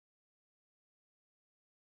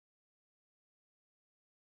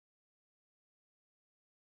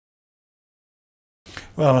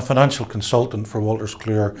Well, I'm a financial consultant for Walters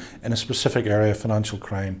Clear in a specific area of financial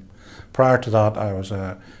crime. Prior to that, I was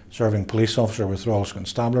a serving police officer with Royal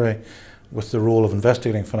Constabulary with the role of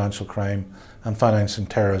investigating financial crime and financing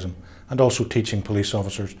terrorism, and also teaching police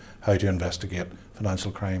officers how to investigate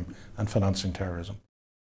financial crime and financing terrorism.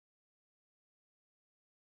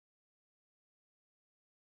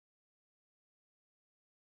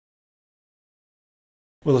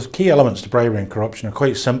 Well, the key elements to bribery and corruption are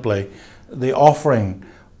quite simply the offering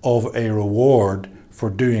of a reward for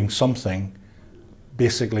doing something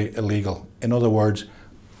basically illegal. In other words,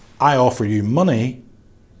 I offer you money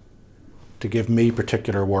to give me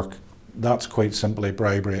particular work. That's quite simply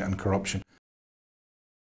bribery and corruption.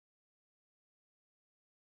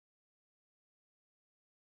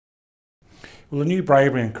 Well, the new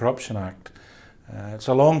Bribery and Corruption Act, it's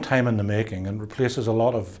a long time in the making and replaces a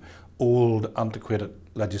lot of old, antiquated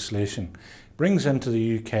legislation. Brings into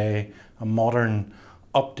the UK a modern,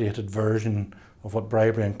 updated version of what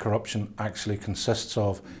bribery and corruption actually consists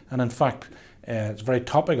of. And in fact, it's very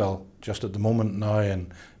topical just at the moment now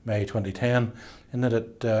in May 2010, in that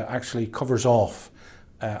it actually covers off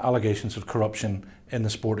allegations of corruption in the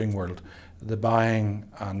sporting world. The buying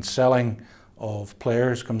and selling of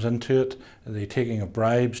players comes into it, the taking of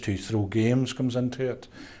bribes to throw games comes into it,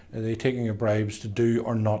 the taking of bribes to do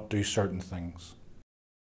or not do certain things.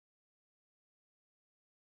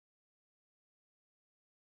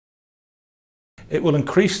 It will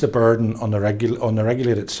increase the burden on the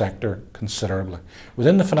regulated sector considerably.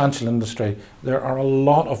 Within the financial industry, there's a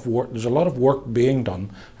lot of work being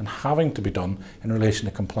done and having to be done in relation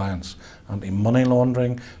to compliance, anti-money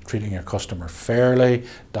laundering, treating your customer fairly,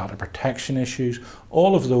 data protection issues.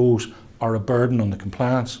 All of those are a burden on the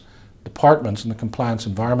compliance departments and the compliance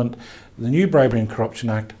environment. The new Bribery and Corruption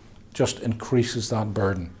Act just increases that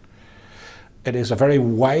burden. It is a very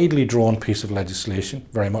widely drawn piece of legislation,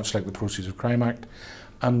 very much like the Proceeds of Crime Act,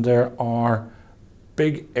 and there are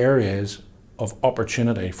big areas of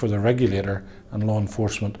opportunity for the regulator and law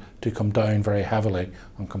enforcement to come down very heavily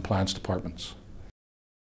on compliance departments.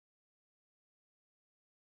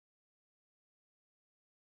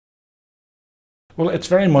 Well, it's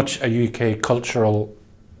very much a UK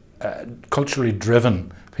culturally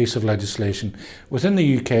driven piece of legislation. Within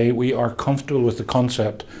the UK, we are comfortable with the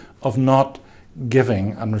concept of not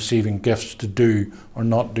giving and receiving gifts to do or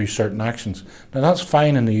not do certain actions. Now that's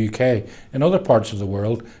fine in the UK. In other parts of the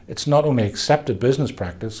world, it's not only accepted business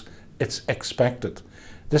practice, it's expected.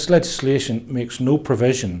 This legislation makes no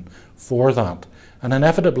provision for that, and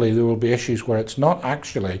inevitably there will be issues where it's not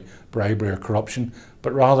actually bribery or corruption,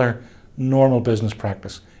 but rather normal business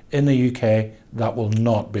practice. In the UK, that will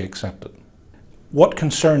not be accepted. What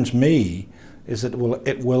concerns me is that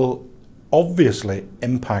it will obviously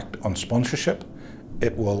impact on sponsorship.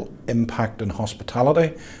 It will impact on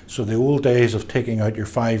hospitality. So the old days of taking out your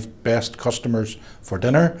 5 best customers for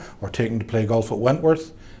dinner or taking to play golf at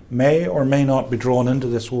Wentworth may or may not be drawn into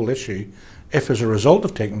this whole issue if, as a result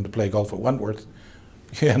of taking them to play golf at Wentworth,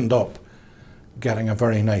 you end up getting a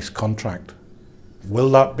very nice contract. Will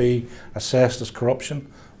that be assessed as corruption?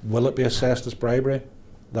 Will it be assessed as bribery?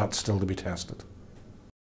 That's still to be tested.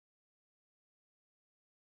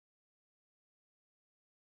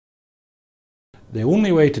 The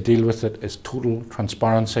only way to deal with it is total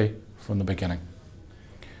transparency from the beginning.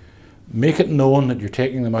 Make it known that you're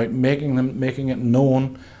taking them out, making it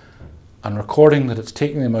known and recording that it's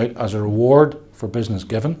taking them out as a reward for business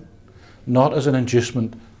given, not as an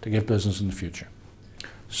inducement to give business in the future.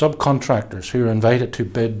 Subcontractors who are invited to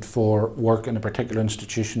bid for work in a particular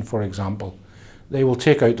institution, for example, they will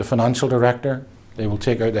take out the financial director, they will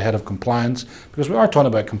take out the head of compliance, because we are talking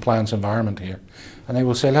about compliance environment here, and they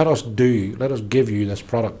will say, let us give you this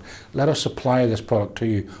product, let us supply this product to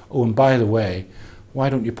you. Oh, and by the way, why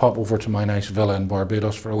don't you pop over to my nice villa in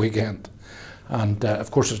Barbados for a weekend? And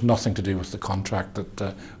of course it's nothing to do with the contract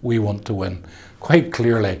that we want to win. Quite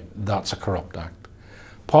clearly that's a corrupt act.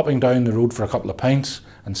 Popping down the road for a couple of pints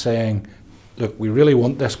and saying, look, we really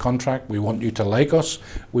want this contract, we want you to like us,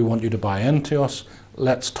 we want you to buy into us,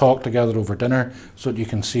 let's talk together over dinner so that you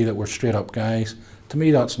can see that we're straight up guys. To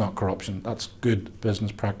me, that's not corruption, that's good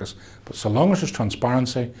business practice. But so long as there's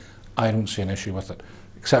transparency, I don't see an issue with it,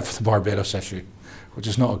 except for the Barbados issue, which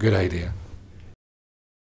is not a good idea.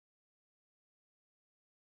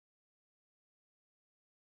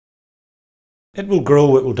 It will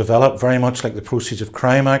grow, it will develop, very much like the Proceeds of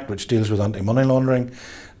Crime Act, which deals with anti-money laundering.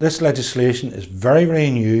 This legislation is very, very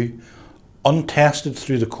new, untested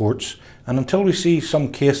through the courts, and until we see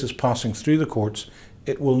some cases passing through the courts,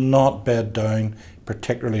 it will not bed down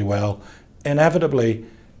particularly well. Inevitably,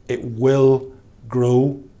 it will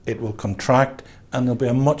grow, it will contract, and there'll be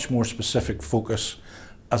a much more specific focus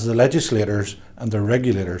as the legislators and the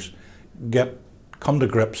regulators come to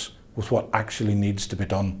grips with what actually needs to be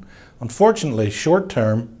done. Unfortunately, short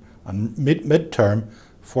term and mid-term,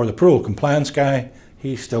 for the parole compliance guy,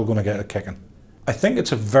 he's still going to get a kicking. I think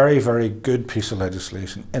it's a very, very good piece of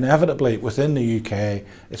legislation. Inevitably, within the UK,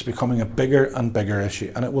 it's becoming a bigger and bigger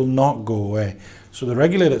issue, and it will not go away. So the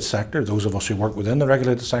regulated sector, those of us who work within the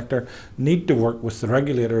regulated sector, need to work with the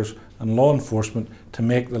regulators and law enforcement to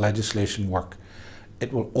make the legislation work.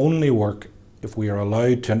 It will only work if we are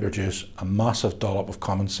allowed to introduce a massive dollop of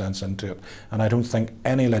common sense into it. And I don't think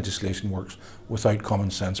any legislation works without common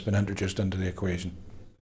sense being introduced into the equation.